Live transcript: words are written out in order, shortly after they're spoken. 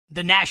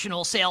The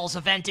national sales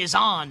event is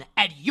on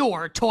at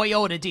your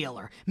Toyota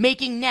dealer,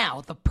 making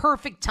now the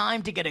perfect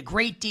time to get a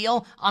great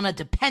deal on a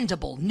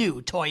dependable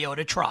new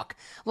Toyota truck.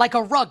 Like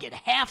a rugged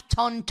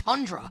half-ton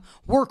Tundra,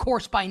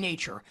 workhorse by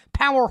nature,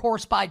 power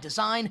horse by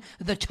design,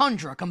 the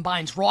Tundra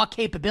combines raw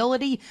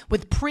capability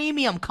with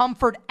premium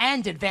comfort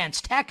and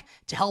advanced tech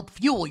to help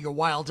fuel your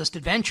wildest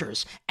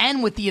adventures.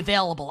 And with the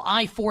available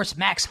iForce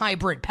Max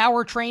Hybrid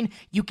powertrain,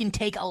 you can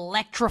take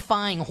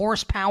electrifying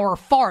horsepower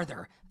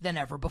farther than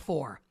ever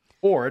before.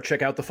 Or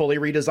check out the fully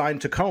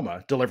redesigned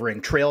Tacoma, delivering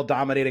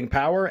trail-dominating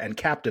power and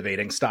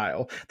captivating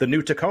style. The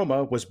new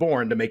Tacoma was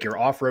born to make your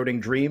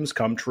off-roading dreams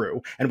come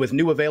true. And with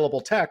new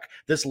available tech,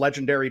 this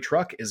legendary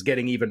truck is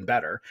getting even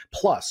better.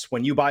 Plus,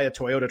 when you buy a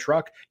Toyota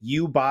truck,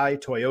 you buy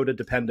Toyota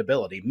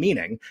dependability,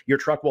 meaning your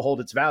truck will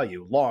hold its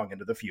value long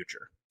into the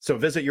future. So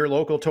visit your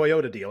local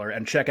Toyota dealer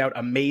and check out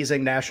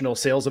amazing national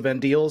sales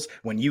event deals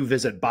when you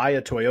visit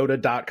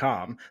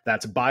buyatoyota.com.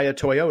 That's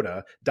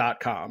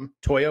buyatoyota.com.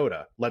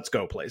 Toyota, let's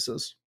go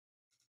places.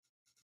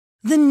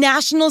 The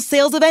national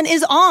sales event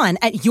is on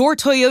at your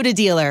Toyota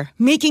dealer,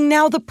 making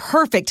now the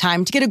perfect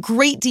time to get a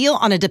great deal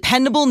on a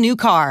dependable new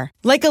car.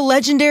 Like a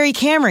legendary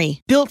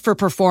Camry, built for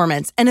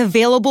performance and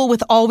available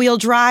with all-wheel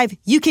drive,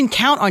 you can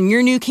count on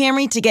your new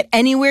Camry to get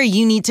anywhere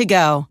you need to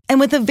go.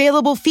 And with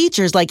available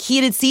features like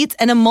heated seats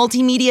and a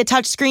multimedia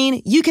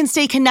touchscreen, you can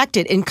stay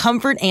connected in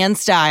comfort and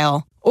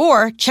style.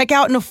 Or check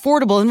out an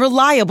affordable and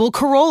reliable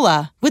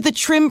Corolla with a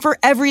trim for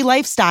every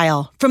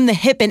lifestyle. From the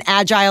hip and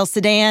agile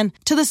sedan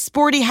to the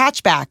sporty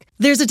hatchback,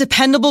 there's a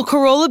dependable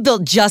Corolla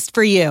built just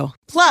for you.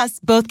 Plus,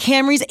 both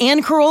Camrys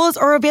and Corollas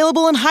are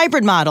available in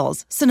hybrid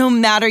models, so no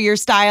matter your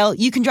style,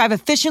 you can drive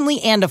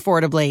efficiently and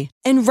affordably.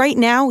 And right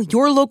now,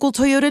 your local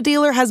Toyota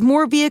dealer has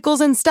more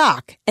vehicles in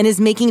stock and is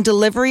making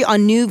delivery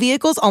on new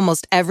vehicles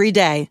almost every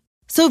day.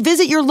 So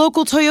visit your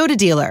local Toyota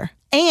dealer.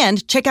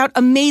 And check out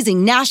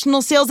amazing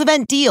national sales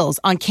event deals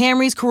on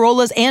Camrys,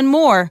 Corollas, and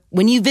more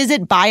when you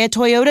visit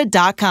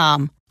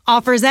buyatoyota.com.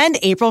 Offers end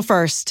April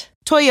 1st.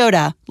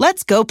 Toyota,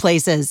 let's go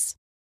places.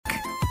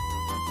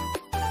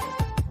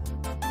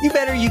 You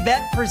Better You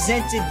Bet,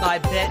 presented by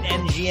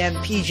BetMGM.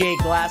 PJ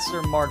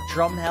Glasser, Mark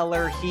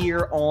Drumheller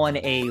here on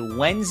a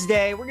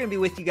Wednesday. We're going to be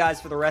with you guys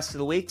for the rest of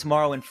the week,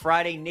 tomorrow and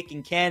Friday. Nick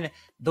and Ken,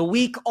 the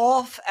week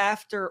off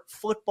after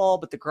football,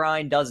 but the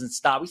grind doesn't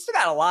stop. We still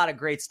got a lot of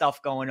great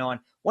stuff going on.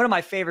 One of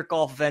my favorite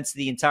golf events of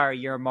the entire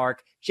year,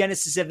 Mark,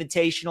 Genesis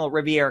Invitational at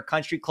Riviera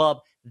Country Club.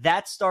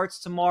 That starts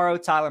tomorrow.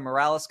 Tyler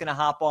Morales is going to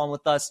hop on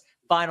with us.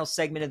 Final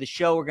segment of the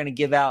show, we're going to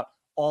give out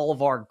all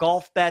of our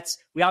golf bets.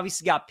 We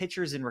obviously got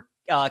pitchers and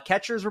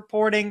catchers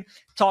reporting,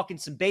 talking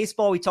some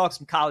baseball. We talked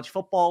some college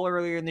football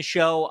earlier in the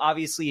show.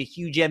 Obviously, a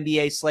huge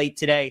NBA slate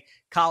today.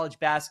 College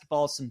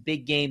basketball, some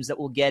big games that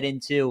we'll get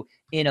into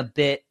in a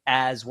bit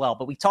as well.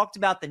 But we talked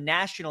about the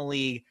National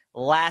League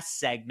last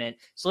segment.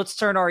 So let's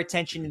turn our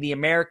attention to the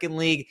American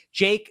League.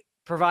 Jake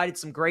provided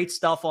some great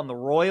stuff on the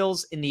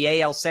Royals in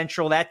the AL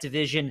Central. That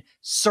division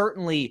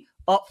certainly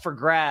up for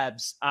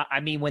grabs.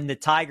 I mean, when the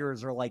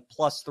Tigers are like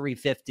plus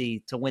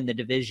 350 to win the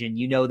division,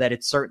 you know that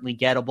it's certainly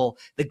gettable.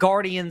 The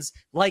Guardians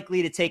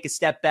likely to take a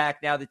step back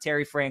now that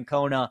Terry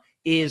Francona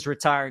is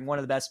retiring, one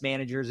of the best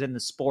managers in the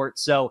sport.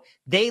 So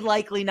they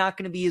likely not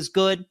going to be as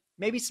good.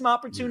 Maybe some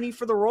opportunity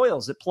for the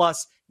Royals at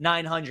plus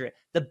 900.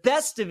 The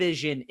best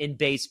division in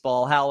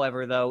baseball,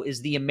 however, though,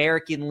 is the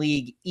American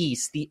League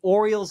East. The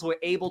Orioles were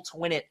able to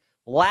win it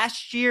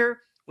last year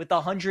with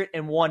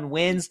 101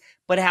 wins.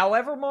 But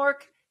however,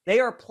 Mark, they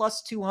are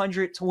plus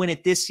 200 to win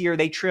it this year.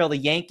 They trail the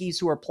Yankees,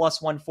 who are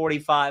plus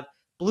 145,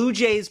 Blue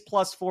Jays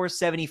plus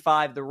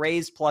 475, the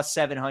Rays plus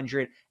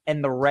 700,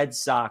 and the Red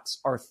Sox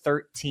are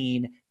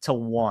 13-1.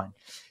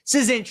 This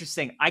is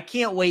interesting. I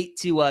can't wait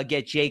to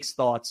get Jake's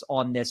thoughts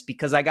on this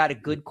because I got a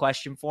good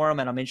question for him,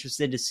 and I'm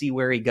interested to see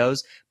where he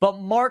goes. But,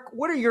 Mark,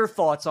 what are your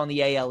thoughts on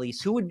the AL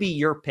East? Who would be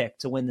your pick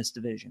to win this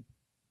division?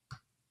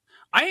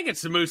 I think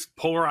it's the most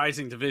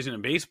polarizing division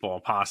in baseball,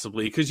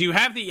 possibly, because you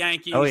have the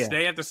Yankees. Oh, yeah.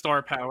 They have the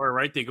star power,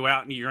 right? They go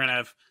out and you're going to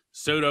have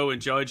Soto and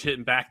Judge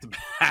hitting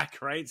back-to-back,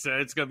 right? So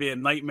it's going to be a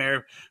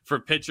nightmare for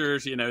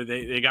pitchers. You know,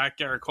 they got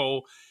Garrett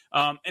Cole.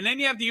 And then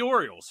you have the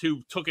Orioles,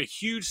 who took a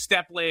huge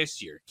step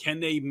last year. Can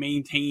they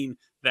maintain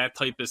that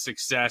type of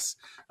success?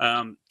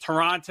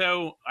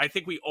 Toronto, I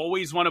think we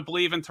always want to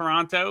believe in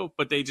Toronto,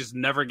 but they just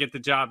never get the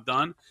job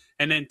done.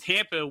 And then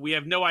Tampa, we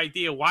have no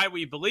idea why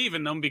we believe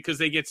in them because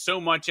they get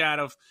so much out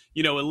of,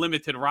 you know, a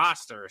limited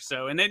roster.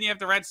 So, and then you have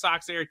the Red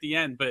Sox there at the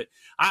end. But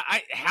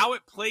how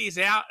it plays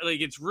out,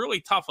 like, it's really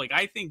tough. Like,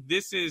 I think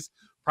this is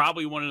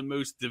probably one of the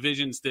most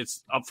divisions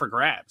that's up for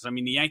grabs. I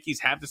mean, the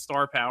Yankees have the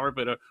star power,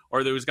 but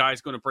are those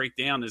guys going to break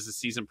down as the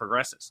season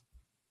progresses?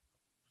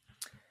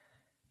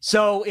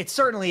 So it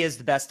certainly is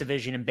the best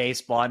division in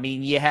baseball. I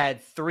mean, you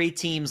had three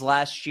teams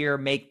last year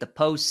make the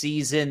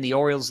postseason, the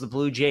Orioles, the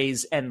Blue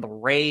Jays, and the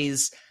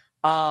Rays.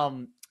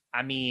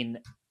 I mean,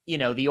 you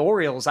know, the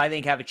Orioles, I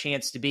think, have a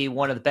chance to be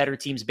one of the better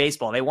teams in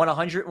baseball. They won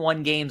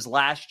 101 games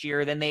last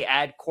year. Then they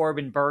add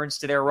Corbin Burns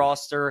to their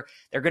roster.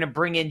 They're going to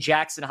bring in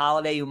Jackson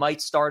Holliday, who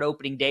might start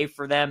opening day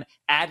for them.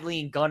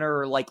 Adley and Gunnar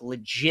are like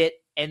legit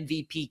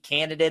MVP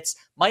candidates,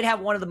 might have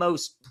one of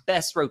the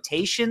best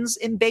rotations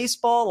in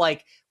baseball.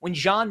 Like when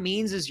John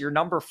Means is your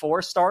number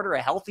 4 starter,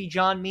 a healthy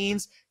John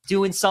Means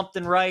doing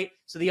something right.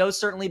 So the O's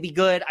certainly be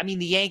good. I mean,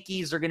 the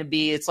Yankees are going to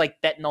be, it's like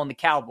betting on the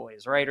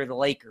Cowboys, right? Or the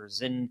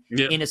Lakers in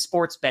a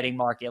sports betting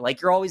market.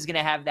 Like you're always going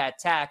to have that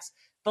tax.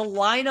 The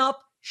lineup,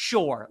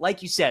 sure.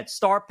 Like you said,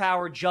 star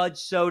power, Judge,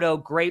 Soto,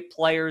 great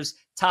players,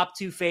 top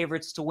 2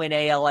 favorites to win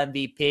AL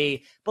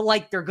MVP. But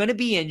like they're going to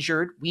be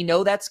injured. We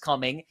know that's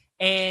coming.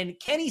 And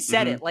Kenny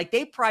said it, like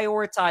they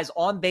prioritize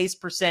on-base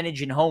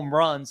percentage and home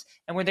runs.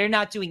 And when they're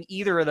not doing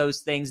either of those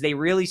things, they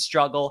really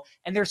struggle.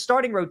 And their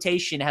starting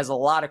rotation has a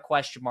lot of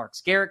question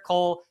marks. Garrett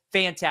Cole,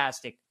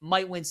 fantastic.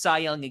 Might win Cy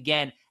Young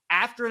again.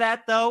 After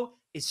that, though,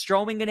 is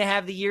Stroman going to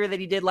have the year that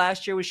he did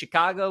last year with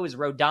Chicago? Is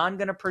Rodon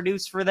going to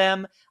produce for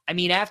them? I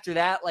mean, after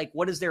that, like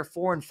what does their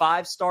 4 and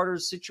 5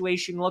 starters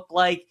situation look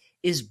like?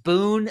 Is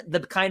Boone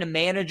the kind of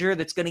manager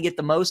that's going to get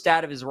the most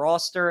out of his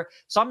roster?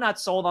 So I'm not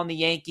sold on the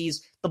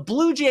Yankees. The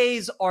Blue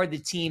Jays are the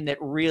team that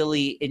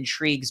really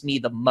intrigues me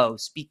the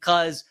most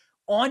because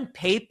on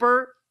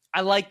paper,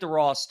 I like the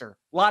roster.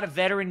 A lot of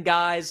veteran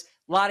guys,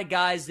 a lot of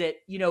guys that,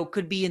 you know,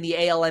 could be in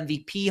the AL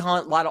MVP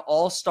hunt, a lot of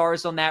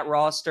all-stars on that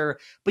roster.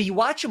 But you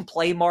watch them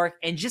play, Mark,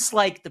 and just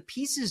like the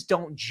pieces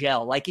don't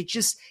gel. Like it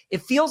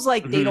feels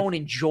like they don't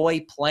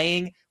enjoy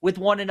playing with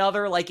one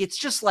another. Like it's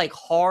just like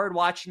hard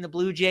watching the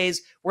Blue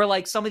Jays where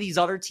like some of these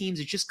other teams,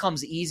 it just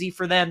comes easy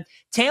for them.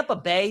 Tampa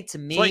Bay, to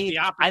me, like the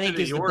I think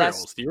is the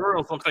best. The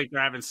Orioles look like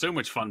they're having so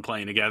much fun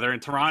playing together,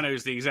 and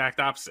Toronto's the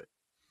exact opposite.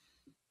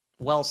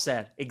 Well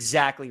said.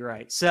 Exactly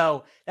right.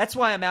 So that's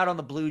why I'm out on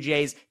the Blue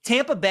Jays.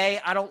 Tampa Bay,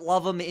 I don't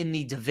love them in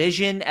the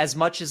division as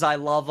much as I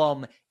love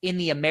them in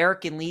the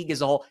American League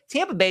as a whole.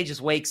 Tampa Bay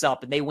just wakes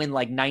up and they win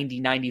like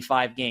 90,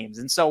 95 games.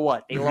 And so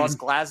what? They lost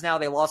Glasnow,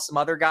 they lost some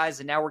other guys,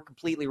 and now we're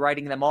completely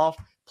writing them off.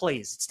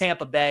 Please, it's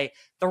Tampa Bay.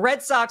 The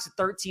Red Sox at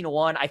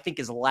 13-1, I think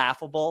is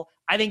laughable.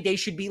 I think they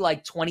should be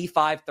like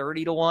 25,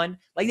 30-1.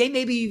 Like they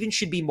maybe even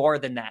should be more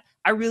than that.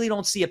 I really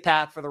don't see a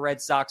path for the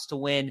Red Sox to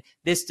win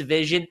this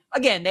division.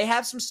 Again, they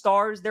have some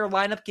stars. Their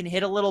lineup can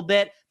hit a little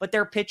bit, but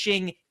their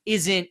pitching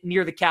isn't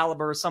near the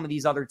caliber of some of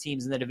these other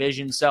teams in the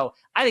division. So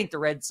I think the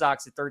Red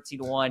Sox at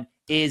 13-1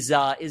 is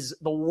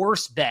the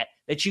worst bet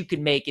that you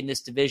can make in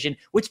this division,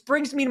 which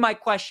brings me to my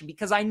question,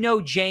 because I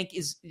know Jake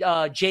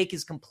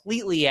is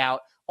completely out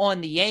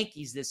on the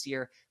Yankees this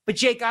year. But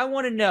Jake, I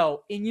want to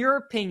know, in your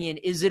opinion,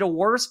 is it a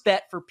worse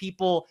bet for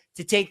people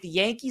to take the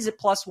Yankees at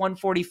plus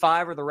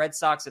 145 or the Red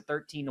Sox at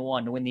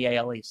 13-1 to win the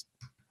AL East?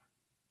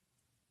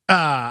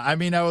 I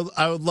mean, I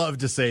would love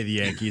to say the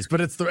Yankees, but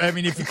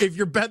if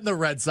you're betting the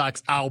Red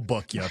Sox, I'll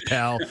book you,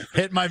 pal.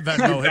 Hit my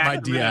Venmo, hit my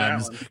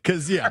DMs,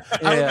 because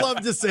I would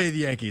love to say the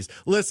Yankees.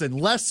 Listen,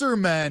 lesser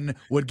men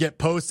would get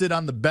posted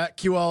on the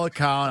BetQL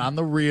account on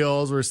the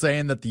reels. We're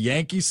saying that the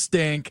Yankees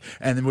stink,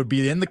 and then would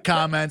be in the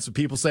comments with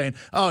people saying,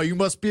 "Oh, you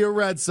must be a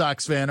Red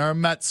Sox fan or a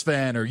Mets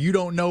fan, or you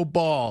don't know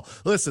ball."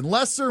 Listen,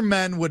 lesser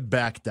men would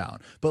back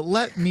down, but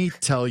let me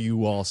tell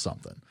you all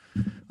something.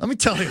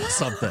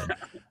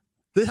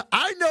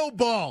 I know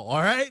ball,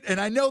 all right? And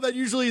I know that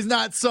usually is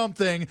not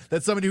something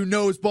that somebody who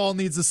knows ball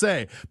needs to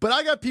say. But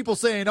I got people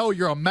saying, "Oh,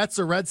 you're a Mets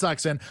or Red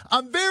Sox fan."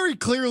 I'm very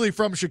clearly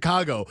from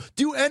Chicago.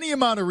 Do any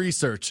amount of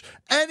research.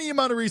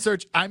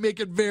 I make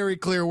it very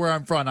clear where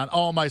I'm from on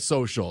all my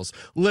socials.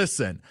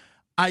 Listen,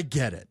 I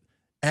get it.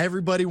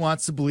 Everybody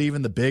wants to believe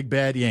in the big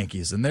bad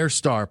Yankees and their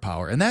star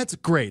power, and that's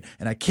great.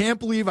 And I can't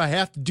believe I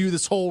have to do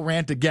this whole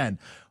rant again.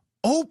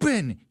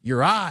 Open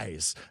your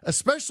eyes,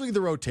 especially the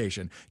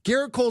rotation.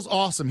 Garrett Cole's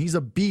awesome. He's a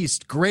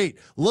beast. Great.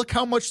 Look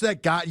how much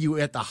that got you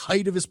at the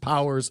height of his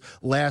powers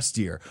last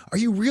year. Are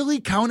you really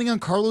counting on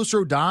Carlos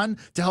Rodon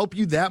to help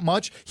you that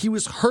much? He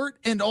was hurt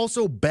and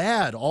also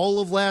bad all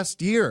of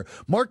last year.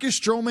 Marcus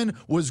Stroman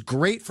was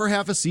great for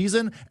half a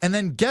season, and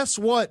then guess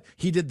what?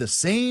 He did the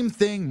same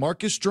thing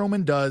Marcus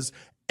Stroman does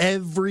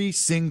every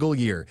single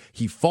year.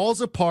 He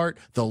falls apart,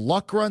 the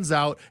luck runs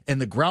out, and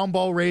the ground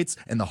ball rates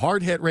and the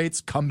hard hit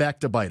rates come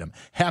back to bite him.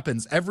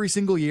 Happens every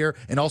single year,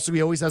 and also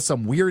he always has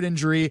some weird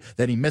injury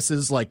that he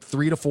misses like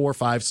 3 to 4 or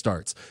 5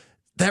 starts.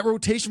 That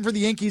rotation for the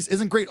Yankees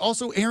isn't great.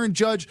 Also, Aaron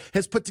Judge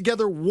has put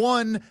together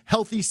one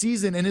healthy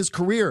season in his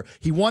career.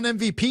 He won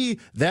MVP.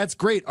 That's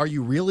great. Are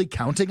you really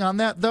counting on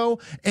that, though?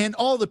 And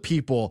all the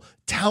people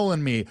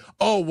telling me,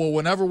 "Oh, well,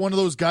 whenever one of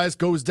those guys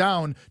goes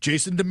down,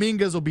 Jason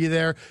Dominguez will be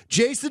there."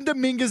 Jason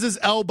Dominguez's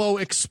elbow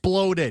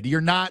exploded.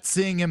 You're not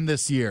seeing him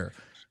this year.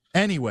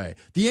 Anyway,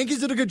 the Yankees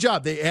did a good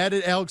job. They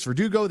added Alex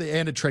Verdugo, they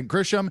added Trent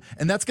Grisham,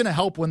 and that's going to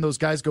help when those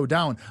guys go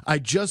down. I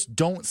just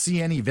don't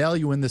see any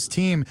value in this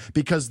team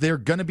because they're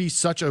going to be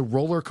such a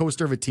roller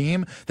coaster of a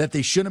team that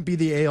they shouldn't be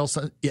the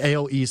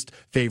AL East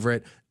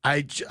favorite.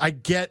 I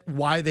get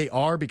why they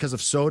are because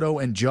of Soto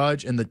and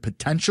Judge and the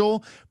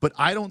potential, but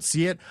I don't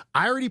see it.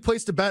 I already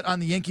placed a bet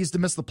on the Yankees to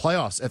miss the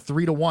playoffs at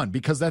 3-1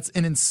 because that's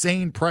an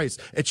insane price.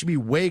 It should be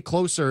way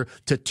closer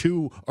to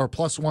 2 or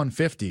plus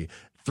 150.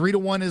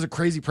 3-1 is a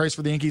crazy price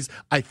for the Yankees.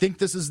 I think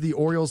this is the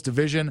Orioles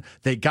division.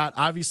 They got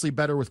obviously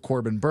better with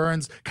Corbin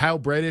Burns. Kyle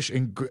Bradish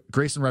and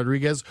Grayson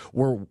Rodriguez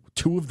were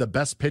two of the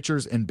best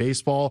pitchers in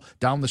baseball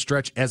down the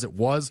stretch as it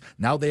was.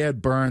 Now they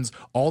had Burns.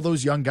 All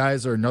those young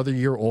guys are another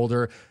year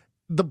older.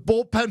 The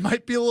bullpen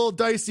might be a little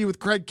dicey with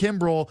Craig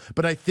Kimbrell,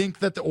 but I think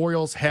that the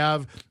Orioles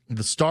have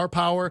the star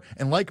power.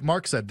 And like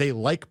Mark said, they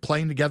like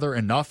playing together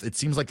enough. It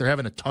seems like they're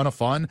having a ton of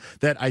fun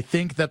that I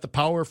think that the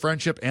power,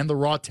 friendship, and the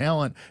raw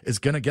talent is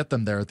going to get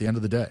them there at the end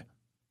of the day.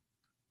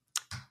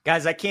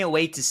 Guys, I can't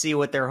wait to see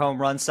what their home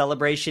run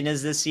celebration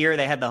is this year.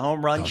 They had the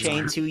home run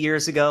chain 2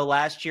 years ago.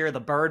 Last year, the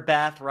bird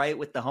bath, right,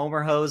 with the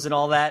homer hose and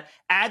all that.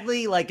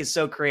 Adley, is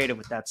so creative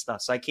with that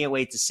stuff, so I can't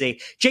wait to see.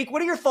 Jake,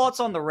 what are your thoughts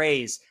on the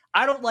Rays?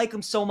 I don't like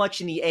them so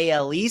much in the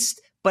AL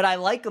East, but I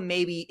like them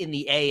maybe in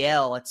the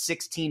AL at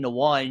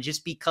 16-1,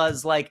 just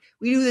because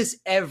we do this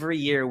every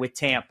year with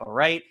Tampa,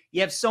 right?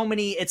 You have so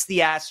many, it's the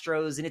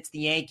Astros and it's the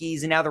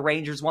Yankees, and now the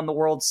Rangers won the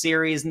World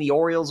Series, and the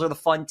Orioles are the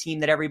fun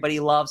team that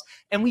everybody loves.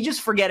 And we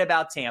just forget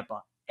about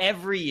Tampa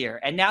every year.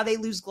 And now they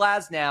lose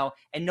Glasnow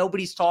and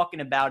nobody's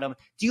talking about them.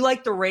 Do you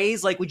like the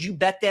Rays? Would you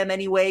bet them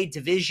anyway?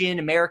 Division,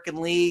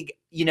 American League,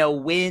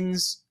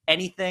 wins,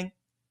 anything?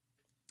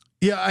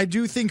 Yeah, I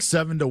do think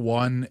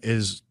 7-1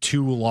 is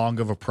too long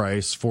of a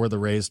price for the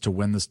Rays to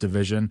win this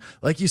division.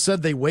 Like you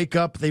said, they wake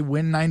up, they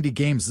win 90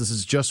 games. This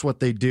is just what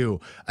they do.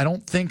 I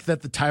don't think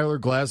that the Tyler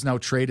Glasnow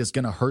trade is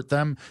going to hurt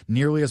them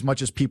nearly as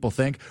much as people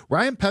think.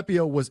 Ryan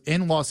Pepiot was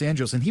in Los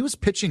Angeles, and he was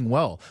pitching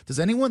well. Does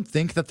anyone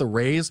think that the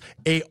Rays,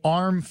 a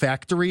arm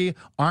factory,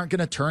 aren't going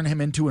to turn him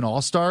into an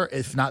all-star,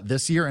 if not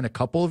this year, in a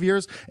couple of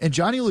years? And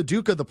Johnny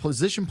LaDuca, the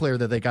position player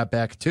that they got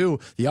back too,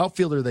 the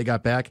outfielder they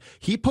got back,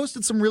 he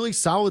posted some really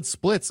solid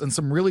splits and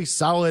some really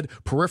solid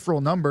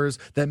peripheral numbers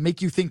that make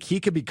you think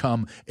he could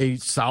become a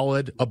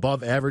solid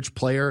above average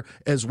player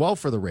as well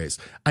for the Rays.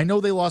 I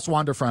know they lost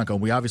Wander Franco,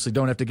 and we obviously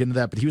don't have to get into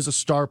that, but he was a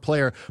star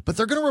player. But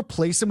they're going to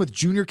replace him with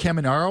Junior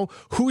Caminero,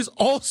 who is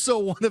also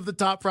one of the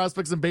top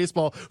prospects in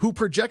baseball, who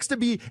projects to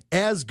be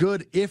as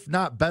good, if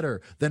not better,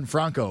 than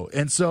Franco.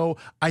 And so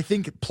I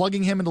think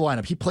plugging him into the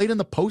lineup, he played in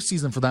the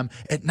postseason for them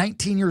at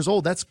 19 years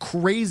old. That's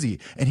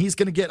crazy. And he's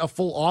going to get a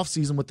full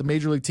offseason with the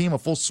Major League team, a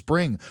full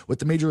spring with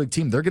the Major League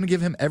team. They're going to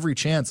give him every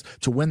chance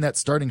to win that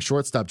starting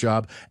shortstop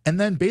job. And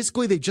then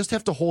basically they just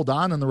have to hold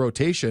on in the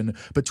rotation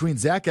between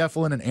Zach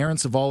Eflin and Aaron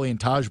Savali and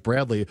Taj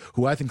Bradley,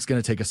 who I think is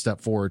going to take a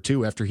step forward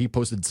too after he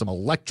posted some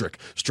electric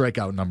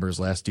strikeout numbers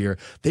last year.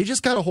 They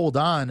just got to hold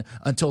on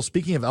until,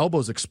 speaking of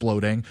elbows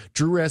exploding,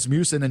 Drew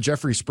Rasmussen and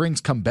Jeffrey Springs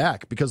come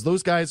back, because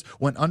those guys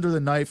went under the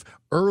knife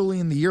early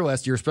in the year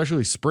last year,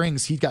 especially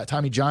Springs. He got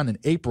Tommy John in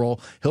April.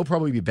 He'll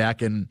probably be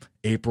back in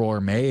April or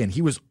May, and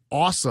he was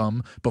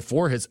awesome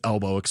before his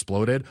elbow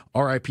exploded.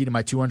 RIP to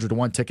my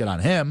 200-1 ticket on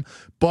him.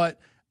 But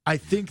I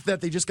think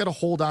that they just got to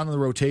hold on to the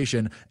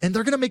rotation, and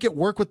they're going to make it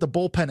work with the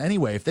bullpen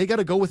anyway. If they got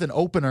to go with an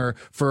opener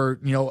for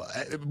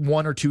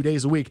 1 or 2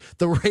 days a week,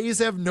 the Rays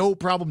have no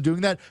problem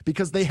doing that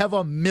because they have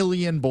a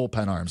million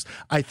bullpen arms.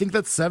 I think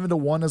that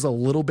 7-1 is a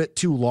little bit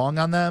too long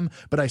on them,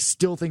 but I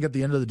still think at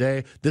the end of the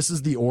day, this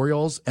is the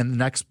Orioles, and the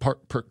next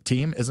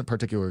team isn't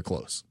particularly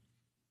close.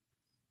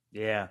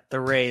 Yeah, the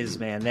Rays,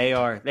 man, they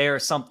are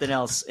something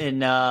else.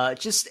 In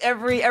just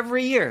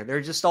every year,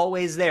 they're just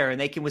always there, and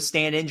they can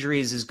withstand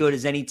injuries as good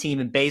as any team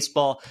in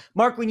baseball.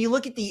 Mark, when you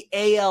look at the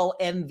AL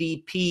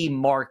MVP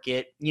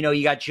market,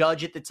 you got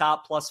Judge at the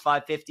top plus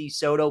 550,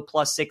 Soto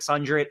plus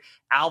 600,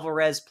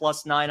 Alvarez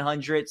plus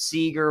 900,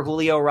 Seager,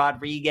 Julio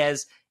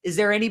Rodriguez. Is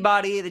there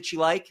anybody that you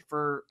like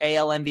for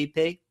AL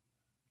MVP?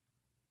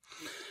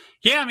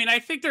 Yeah, I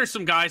think there's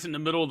some guys in the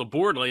middle of the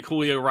board, like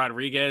Julio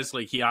Rodriguez.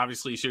 He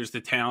obviously shows the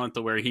talent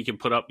to where he can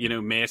put up,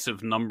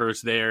 massive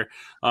numbers there.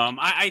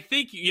 I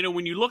think,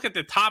 when you look at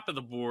the top of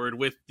the board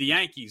with the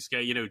Yankees,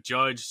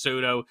 Judge,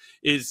 Soto,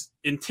 is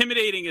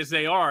intimidating as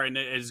they are and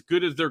as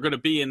good as they're going to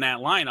be in that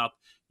lineup,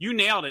 you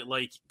nailed it.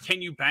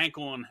 Can you bank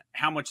on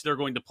how much they're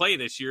going to play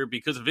this year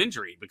because of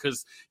injury?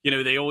 Because,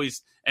 they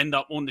always end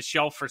up on the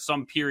shelf for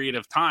some period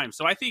of time.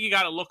 So I think you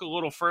got to look a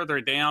little further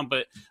down.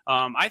 But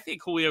I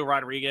think Julio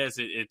Rodriguez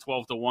at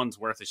 12-1 is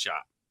worth a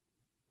shot.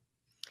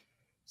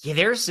 Yeah,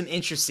 there's some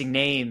interesting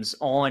names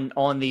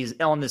on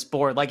this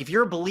board. If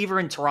you're a believer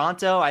in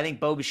Toronto, I think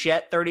Bo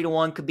Bichette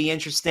 30-1 could be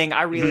interesting.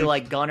 I really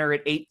like Gunnar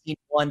at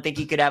 18-1. Think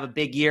he could have a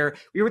big year.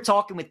 We were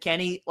talking with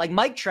Kenny,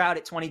 Mike Trout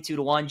at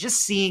 22-1. Just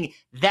seeing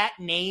that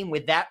name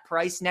with that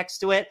price next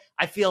to it,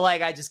 I feel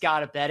like I just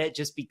gotta bet it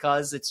just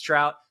because it's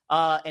Trout.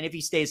 And if he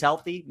stays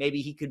healthy,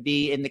 maybe he could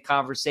be in the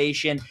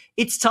conversation.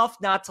 It's tough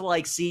not to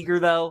like Seager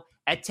though.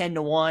 At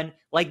 10-1,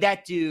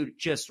 that dude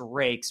just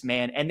rakes,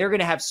 man. And they're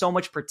going to have so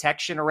much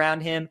protection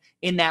around him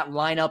in that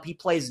lineup. He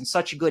plays in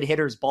such a good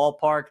hitter's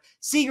ballpark.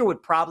 Seager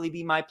would probably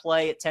be my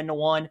play at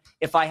 10-1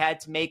 if I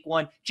had to make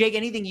one. Jake,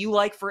 anything you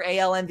like for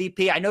AL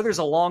MVP? I know there's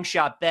a long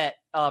shot bet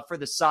for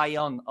the Cy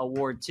Young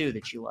award too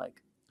that you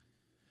like.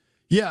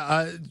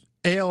 Yeah,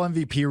 AL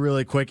MVP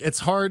really quick. It's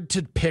hard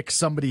to pick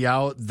somebody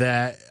out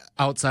that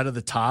outside of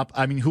the top.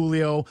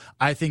 Julio,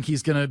 I think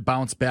he's going to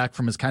bounce back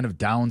from his kind of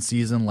down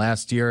season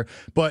last year,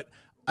 but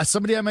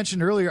Somebody I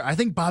mentioned earlier, I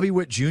think Bobby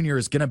Witt Jr.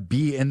 is going to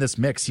be in this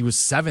mix. He was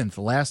 7th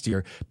last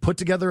year, put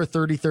together a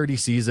 30-30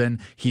 season.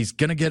 He's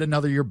going to get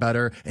another year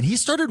better. And he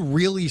started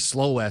really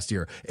slow last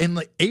year. In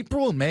like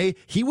April and May,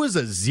 he was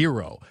a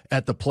 0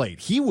 at the plate.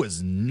 He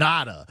was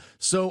nada.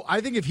 So I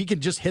think if he can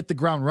just hit the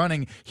ground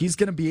running, he's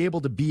going to be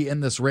able to be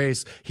in this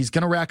race. He's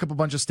going to rack up a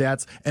bunch of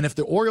stats. And if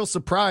the Orioles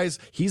surprise,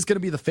 he's going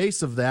to be the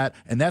face of that.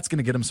 And that's going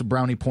to get him some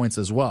brownie points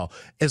as well.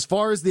 As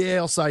far as the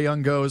AL Cy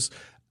Young goes,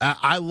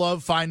 I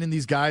love finding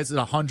these guys at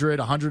 100,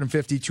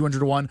 150, 200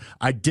 to 1.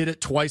 I did it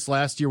twice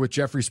last year with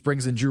Jeffrey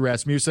Springs and Drew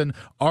Rasmussen.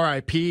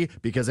 RIP,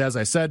 because as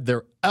I said,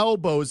 their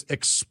elbows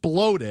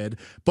exploded.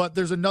 But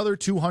there's another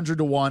 200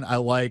 to 1 I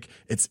like.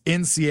 It's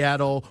in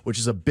Seattle, which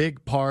is a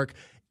big park.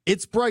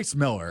 It's Bryce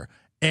Miller.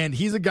 And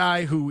he's a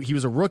guy who, he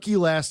was a rookie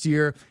last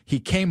year. He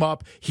came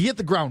up, he hit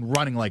the ground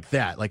running like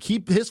that. Like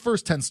his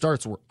first 10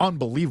 starts were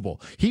unbelievable.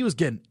 He was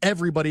getting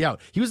everybody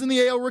out. He was in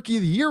the AL Rookie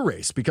of the Year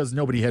race because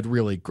nobody had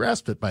really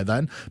grasped it by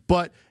then.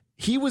 But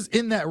he was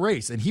in that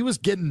race and he was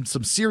getting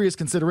some serious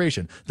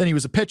consideration. Then he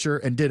was a pitcher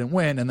and didn't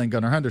win. And then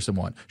Gunnar Henderson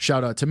won.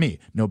 Shout out to me.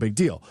 No big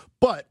deal.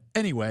 But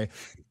anyway,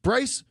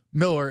 Bryce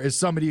Miller is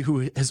somebody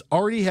who has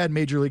already had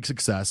major league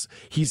success.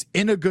 He's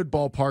in a good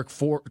ballpark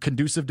for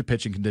conducive to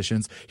pitching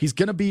conditions. He's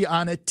going to be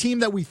on a team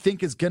that we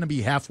think is going to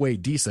be halfway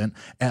decent,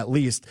 at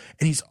least.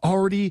 And he's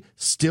already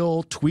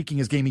still tweaking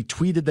his game. He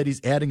tweeted that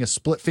he's adding a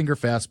split finger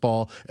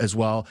fastball as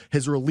well.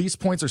 His release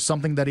points are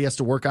something that he has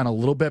to work on a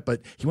little bit,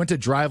 but he went to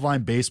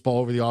driveline baseball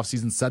over the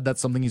offseason, said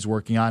that's something he's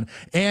working on.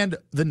 And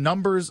the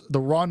numbers, the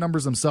raw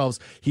numbers themselves,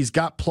 he's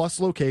got plus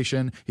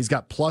location. He's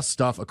got plus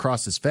stuff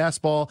across his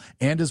fastball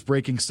and his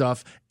breaking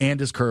stuff and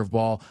his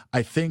curveball.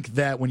 I think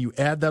that when you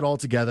add that all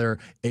together,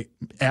 it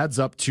adds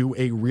up to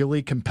a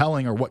really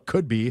compelling, or what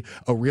could be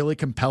a really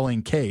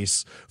compelling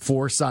case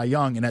for Cy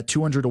Young. And at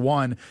 200 to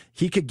 1,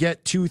 he could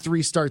get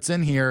 2-3 starts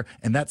in here,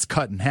 and that's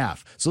cut in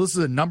half. So this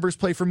is a numbers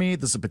play for me.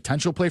 This is a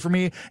potential play for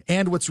me.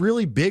 And what's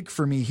really big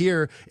for me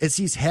here is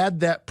he's had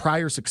that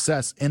prior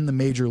success in the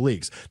major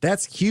leagues.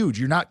 That's huge.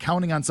 You're not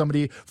counting on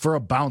somebody for a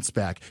bounce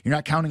back. You're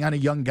not counting on a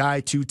young guy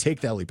to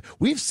take that leap.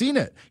 We've seen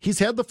it. He's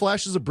had the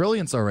flashes of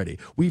brilliance already.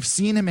 We've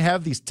seen him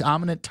have these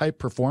dominant type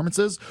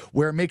performances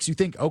where it makes you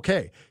think,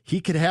 okay, he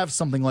could have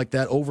something like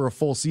that over a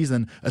full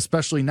season,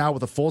 especially now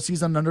with a full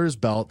season under his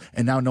belt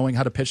and now knowing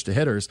how to pitch to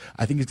hitters.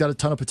 I think he's got a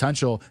ton of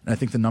potential, and I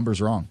think the number's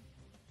wrong.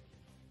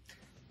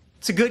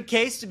 It's a good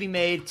case to be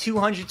made.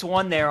 200 to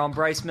 1 there on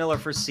Bryce Miller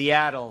for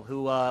Seattle,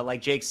 who,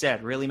 like Jake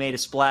said, really made a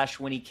splash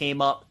when he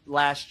came up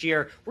last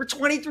year. We're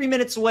 23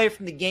 minutes away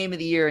from the game of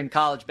the year in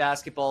college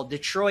basketball,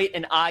 Detroit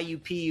and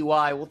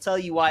IUPUI. We'll tell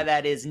you why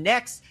that is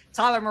next.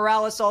 Tyler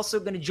Morales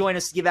also going to join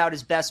us to give out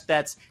his best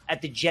bets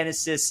at the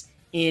Genesis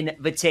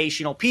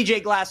Invitational.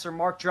 PJ Glasser,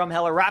 Mark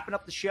Drumheller, wrapping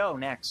up the show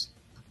next.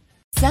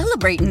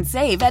 Celebrate and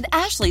save at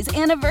Ashley's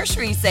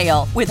Anniversary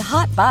Sale. With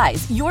Hot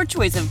Buys, your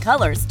choice of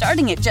colors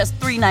starting at just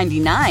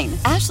 $3.99.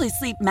 Ashley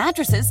Sleep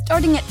mattresses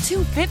starting at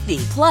 $2.50.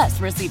 Plus,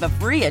 receive a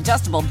free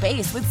adjustable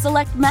base with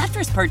select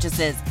mattress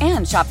purchases.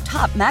 And shop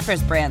top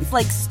mattress brands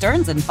like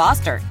Stearns &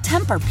 Foster,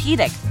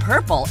 Tempur-Pedic,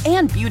 Purple,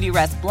 and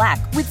Beautyrest Black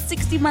with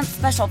 60-month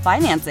special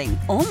financing.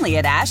 Only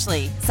at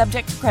Ashley.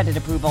 Subject to credit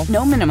approval.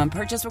 No minimum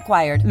purchase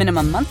required.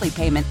 Minimum monthly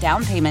payment,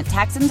 down payment,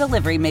 tax, and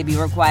delivery may be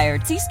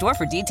required. See store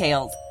for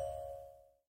details.